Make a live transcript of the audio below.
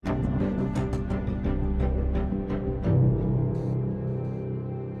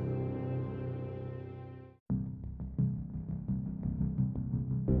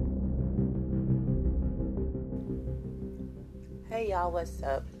y'all, what's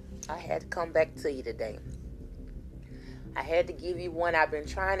up? I had to come back to you today. I had to give you one I've been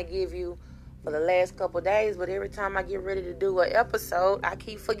trying to give you for the last couple days, but every time I get ready to do an episode, I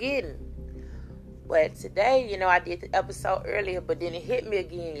keep forgetting. But today, I did the episode earlier, but then it hit me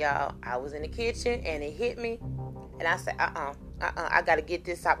again, y'all. I was in the kitchen and it hit me, and I said, I gotta get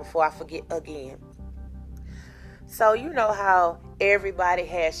this out before I forget again. So you know how everybody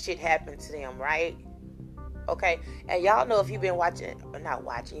has shit happen to them, right? Okay, and y'all know if you've been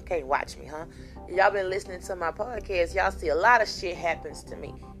you can't watch me, huh? Y'all been listening to my podcast, y'all see a lot of shit happens to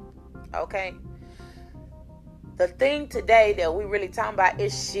me, okay? The thing today that we really talking about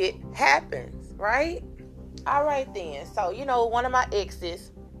is shit happens, right? All right then. So, one of my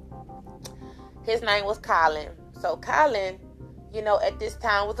exes, his name was Colin. So Colin, at this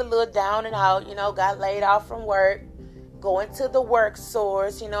time was a little down and out, got laid off from work, going to the work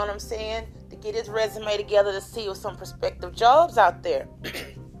source, you know what I'm saying? To get his resume together to see if some prospective jobs out there.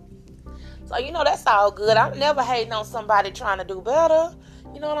 So, that's all good. I'm never hating on somebody trying to do better.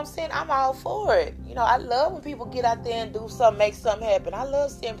 You know what I'm saying? I'm all for it. I love when people get out there and do something, make something happen. I love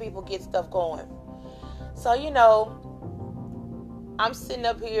seeing people get stuff going. So, I'm sitting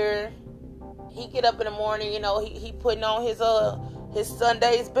up here. He get up in the morning, he putting on his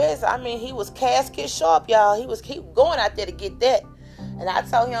Sunday's best. I mean, he was casket sharp, y'all. He was going out there to get that. And I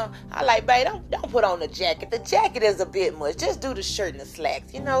told him, babe, don't put on the jacket. The jacket is a bit much. Just do the shirt and the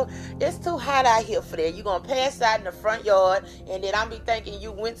slacks. It's too hot out here for that. You're going to pass out in the front yard, and then I'll be thinking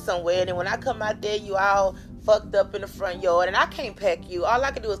you went somewhere. And then when I come out there, you all fucked up in the front yard, and I can't pack you. All I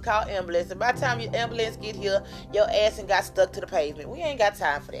can do is call ambulance. And by the time your ambulance get here, your ass and got stuck to the pavement. We ain't got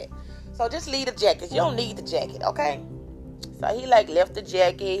time for that. So just leave the jacket. You don't need the jacket, okay? So he left the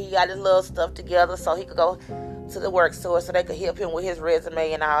jacket. He got his little stuff together so he could go to the work source so they could help him with his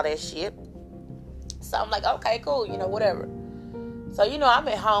resume and all that shit. So I'm like, okay, cool, whatever. So, I'm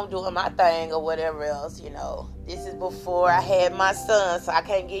at home doing my thing or whatever else, This is before I had my son, so I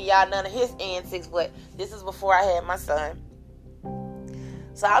can't give y'all none of his antics, but this is before I had my son.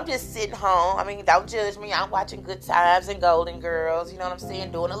 So I'm just sitting home. I mean, don't judge me. I'm watching Good Times and Golden Girls, you know what I'm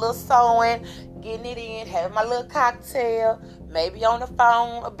saying? Doing a little sewing, getting it in, having my little cocktail, maybe on the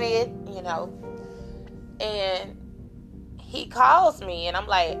phone a bit, And he calls me, and I'm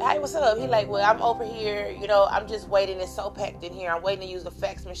like, hey, what's up? He well, I'm over here, I'm just waiting. It's so packed in here. I'm waiting to use the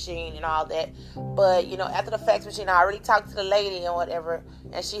fax machine and all that. But, after the fax machine, I already talked to the lady and whatever,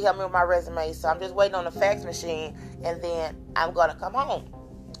 and she helped me with my resume. So I'm just waiting on the fax machine, and then I'm going to come home.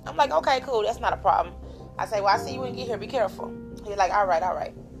 I'm like, okay, cool. That's not a problem. I say, well, I see you when you get here. Be careful. He's like, all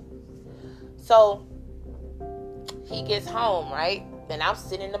right. So he gets home, right? And I'm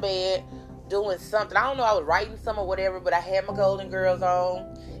sitting in the bed doing something. I don't know. I was writing something or whatever, but I had my Golden Girls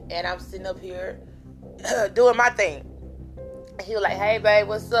on, and I'm sitting up here doing my thing. And he was like, hey, babe,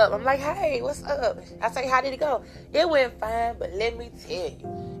 what's up? I'm like, hey, what's up? I say, how did it go? It went fine, but let me tell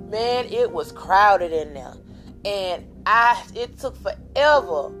you, man, it was crowded in there. And it took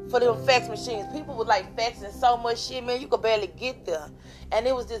forever for them fax machines. People were faxing so much shit, man, you could barely get there. And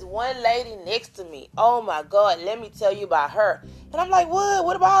it was this one lady next to me. Oh my God, let me tell you about her. And I'm like,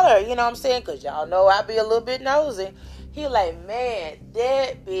 what about her? You know what I'm saying? Because y'all know I be a little bit nosy. He man,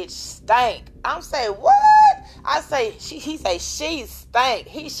 that bitch stank. I'm saying, what? I say, he say, she stank.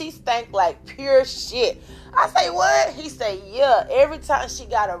 She stank like pure shit. I say, what? He say, yeah. Every time she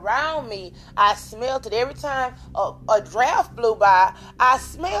got around me, I smelled it. Every time a draft blew by, I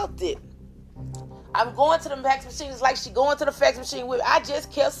smelled it. I'm going to the fax machine. It's like she going to the fax machine with me. I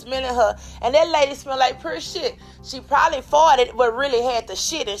just kept smelling her. And that lady smelled like pure shit. She probably farted, but really had the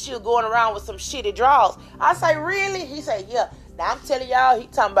shit. And she was going around with some shitty drawers. I say, really? He say, yeah. Now I'm telling y'all, he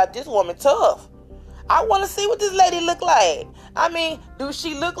talking about this woman tough. I want to see what this lady look like. I mean, do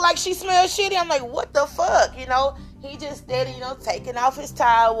she look like she smells shitty? I'm like, what the fuck? He just steady, taking off his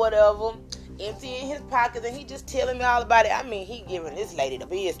tie or whatever, emptying his pockets, and he just telling me all about it. I mean, he giving this lady the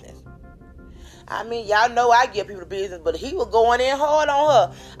business. I mean, y'all know I give people the business, but he was going in hard on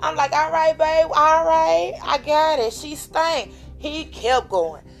her. I'm like, all right, babe, all right, I got it. She stank. He kept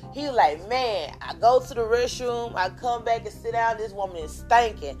going. He was like, man, I go to the restroom, I come back and sit down, this woman is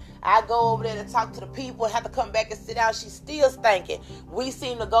stinking. I go over there to talk to the people and have to come back and sit down, she's still stinking. We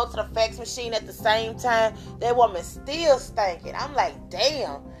seem to go to the fax machine at the same time, that woman still stinking. I'm like,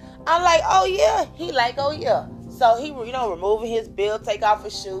 damn. I'm like, oh yeah. He like, oh yeah. So he, removing his belt, take off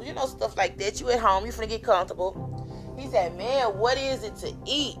his shoes, stuff like that. You at home, you finna get comfortable. He said, man, what is it to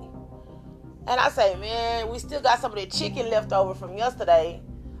eat? And I say, man, we still got some of the chicken left over from yesterday.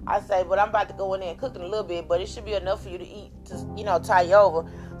 I say, but I'm about to go in there and cook it a little bit, but it should be enough for you to eat, to, tie you over.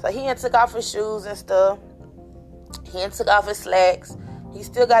 So he took off his shoes and stuff. He done took off his slacks. He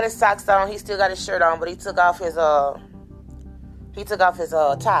still got his socks on. He still got his shirt on, but he took off his tie.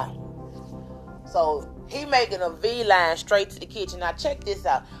 So he making a V-line straight to the kitchen. Now check this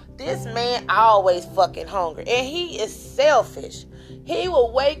out. This man always fucking hungry, and he is selfish. He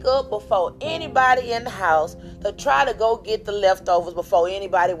will wake up before anybody in the house to try to go get the leftovers before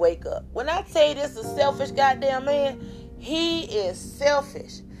anybody wake up. When I tell you this is a selfish goddamn man, he is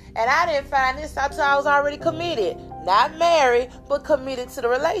selfish. And I didn't find this out till I was already committed. Not married, but committed to the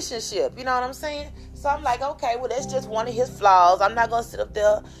relationship. You know what I'm saying? So I'm like, okay, well, that's just one of his flaws. I'm not going to sit up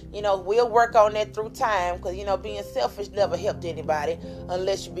there. We'll work on that through time. Because, being selfish never helped anybody.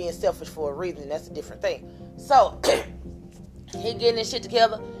 Unless you're being selfish for a reason. That's a different thing. So, he getting his shit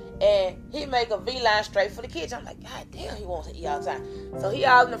together. And he make a V-line straight for the kitchen. I'm like, God damn, he wants to eat all the time. So he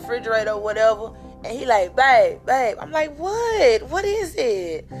out in the refrigerator or whatever. And he like, babe. I'm like, what? What is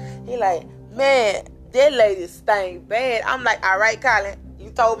it? He like, man, that lady stink bad. I'm like, all right, Colin. You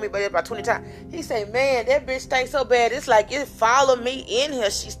told me about 20 times. He say, man, that bitch stinks so bad. It's like it followed me in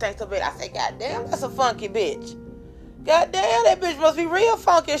here. She stinks so bad. I say, God damn, that's a funky bitch. God damn, that bitch must be real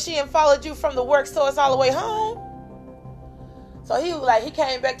funky if she ain't followed you from the work source all the way home. So he was like, he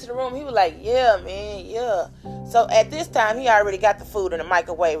came back to the room. He was like, yeah, man, yeah. So at this time, he already got the food in the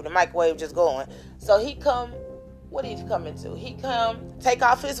microwave. The microwave just going. So he come, what did he come into? He come, take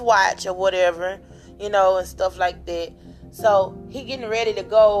off his watch or whatever, and stuff like that. So he getting ready to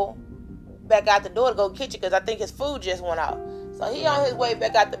go back out the door to go kitchen because I think his food just went out. So he on his way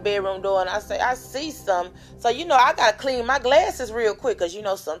back out the bedroom door, and I say, I see some. So, I got to clean my glasses real quick because,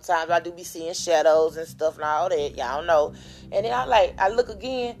 sometimes I do be seeing shadows and stuff and all that. Y'all know. And then I look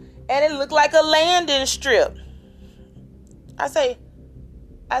again, and it looked like a landing strip. I say,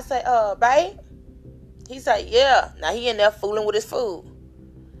 babe? He say, yeah. Now he in there fooling with his food.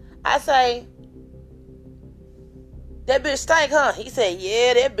 I say, that bitch stink, huh? He said,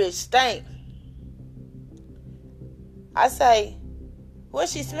 yeah, that bitch stink. I say, what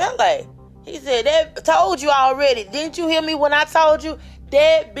she smell like? He said, that told you already. Didn't you hear me when I told you?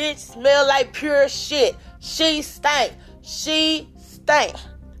 That bitch smell like pure shit. She stank. She stank.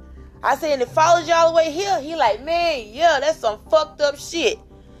 I said, and it follows you all the way here? He like, man, yeah, that's some fucked up shit.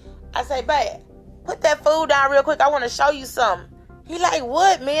 I say, babe, put that food down real quick. I want to show you something. He like,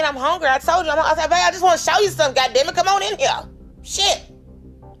 what, man? I'm hungry. I told you. I said, babe, I just want to show you something. Goddammit, come on in here. Shit.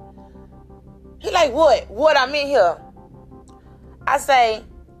 He like, what? What? I'm in here. I say,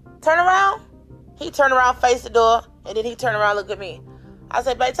 turn around. He turn around, face the door, and then he turn around, look at me. I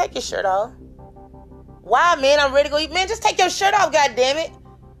say, babe, take your shirt off. Why, man? I'm ready to go eat. Man, just take your shirt off, goddammit.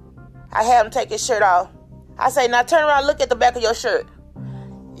 I had him take his shirt off. I say, now turn around, look at the back of your shirt.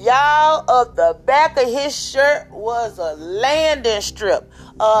 Y'all, of the back of his shirt was a landing strip.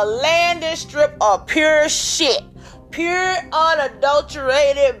 A landing strip of pure shit. Pure,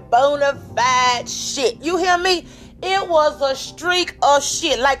 unadulterated, bona fide shit. You hear me? It was a streak of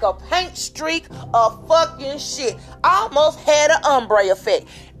shit. Like a paint streak of fucking shit. Almost had an ombre effect.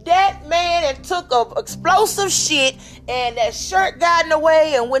 That man took a explosive shit, and that shirt got in the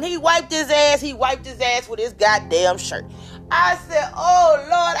way, and when he wiped his ass with his goddamn shirt. I said, oh,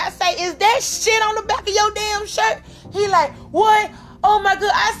 Lord. I say, is that shit on the back of your damn shirt? He like, what? Oh, my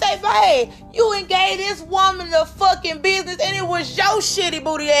God. I say, babe, you ain't gave this woman the fucking business, and it was your shitty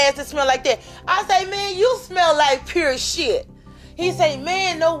booty ass that smell like that. I say, man, you smell like pure shit. He say,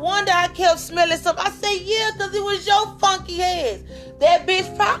 man, no wonder I kept smelling something. I say, yeah, because it was your funky ass. That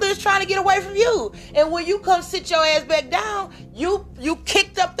bitch probably is trying to get away from you. And when you come sit your ass back down, you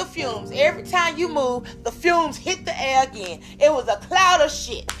kicked up the fumes. Every time you move, the fumes hit the air again. It was a cloud of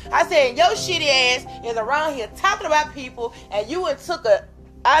shit. I said, your shitty ass is around here talking about people, and you took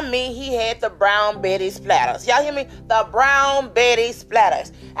he had the Brown Betty splatters. Y'all hear me? The Brown Betty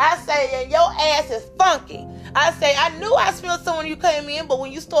splatters. I say, and your ass is funky. I say, I knew I smelled someone when you came in, but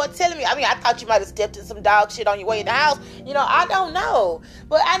when you started telling me, I thought you might have stepped in some dog shit on your way in the house. I don't know.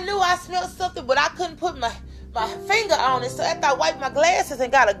 But I knew I smelled something, but I couldn't put my finger on it. So after I wiped my glasses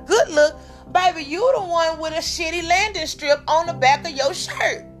and got a good look, baby, you the one with a shitty landing strip on the back of your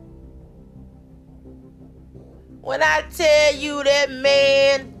shirt. When I tell you that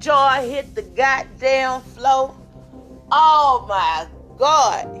man jaw hit the goddamn floor, oh my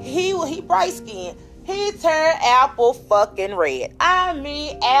God, he bright skinned. He turned apple fucking red.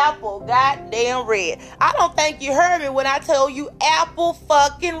 Apple goddamn red. I don't think you heard me when I told you apple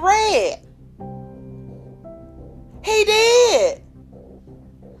fucking red. He did.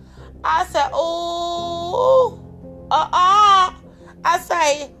 I said, oh, I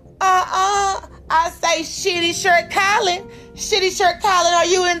say, I say, shitty shirt Colin, are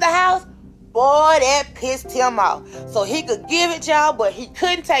you in the house? Boy, that pissed him off. So he could give it, y'all, but he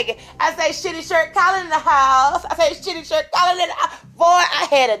couldn't take it. I say, Shitty Shirt Colin in the house. I say, Shitty Shirt Colin in the house. Boy, I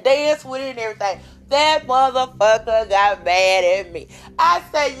had a dance with it and everything. That motherfucker got mad at me. I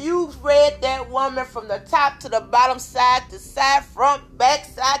say, you read that woman from the top to the bottom, side to side, front, back,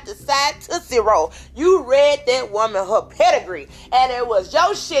 side to side, Tootsie Roll. You read that woman, her pedigree. And it was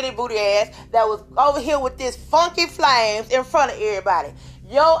your shitty booty ass that was over here with this funky flames in front of everybody.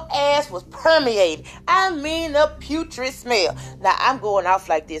 Your ass was permeated. I mean, the putrid smell. Now, I'm going off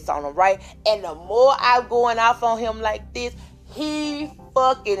like this on him, right? And the more I'm going off on him like this, he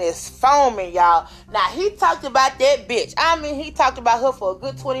fucking is foaming, y'all. Now, he talked about that bitch. I mean, he talked about her for a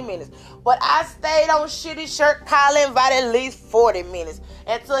good 20 minutes. But I stayed on Shitty Shirt Colin about at least 40 minutes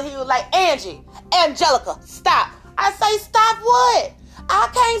until he was like, Angelica, stop. I say, stop what? I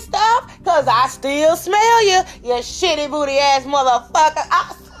can't stop because I still smell you, you shitty booty ass motherfucker.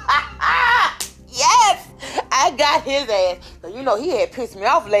 Yes, I got his ass. So, you know, he had pissed me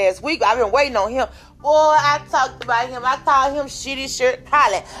off last week. I've been waiting on him. Boy, I talked about him. I called him Shitty Shirt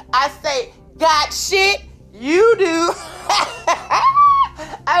Colin. I say, got shit? You do.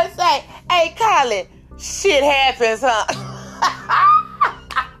 I say, hey, Colin, shit happens, huh?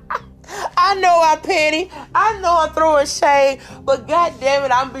 I know I'm petty. I know I'm throwing shade. But goddamn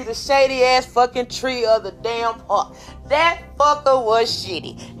it, I'm be the shady ass fucking tree of the damn park. That fucker was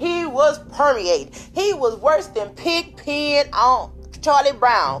shitty. He was permeated. He was worse than Pigpen on Charlie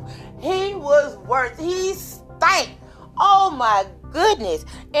Brown. He was worse. He stank. Oh my goodness.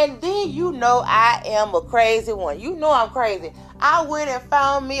 And then you know I am a crazy one. You know I'm crazy. I went and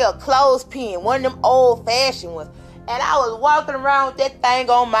found me a clothespin, one of them old fashioned ones. And I was walking around with that thing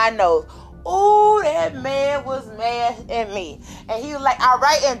on my nose. Ooh, that man was mad at me. And he was like, all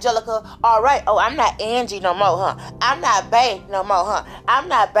right, Angelica, all right. Oh, I'm not Angie no more, huh? I'm not Babe no more, huh? I'm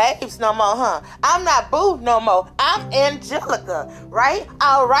not Babes no more, huh? I'm not Boo no more. I'm Angelica, right?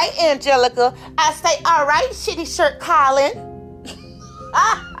 All right, Angelica. I say, all right, Shitty Shirt Colin.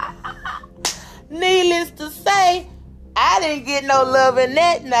 Needless to say, I didn't get no love in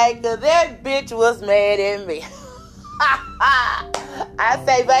that night because that bitch was mad at me. I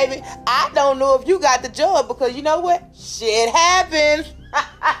say, baby, I don't know if you got the job because you know what? Shit happens.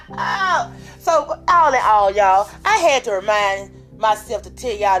 So, all in all, y'all, I had to remind myself to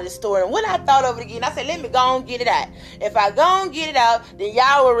tell y'all this story. And when I thought of it again, I said, let me go and get it out. If I go and get it out, then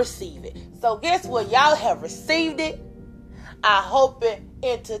y'all will receive it. So, guess what? Y'all have received it. I hope it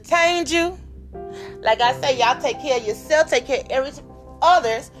entertained you. Like I say, y'all take care of yourself, take care of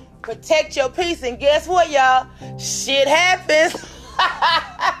others. Protect your peace, and guess what, y'all? Shit happens.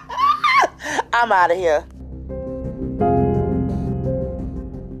 I'm out of here.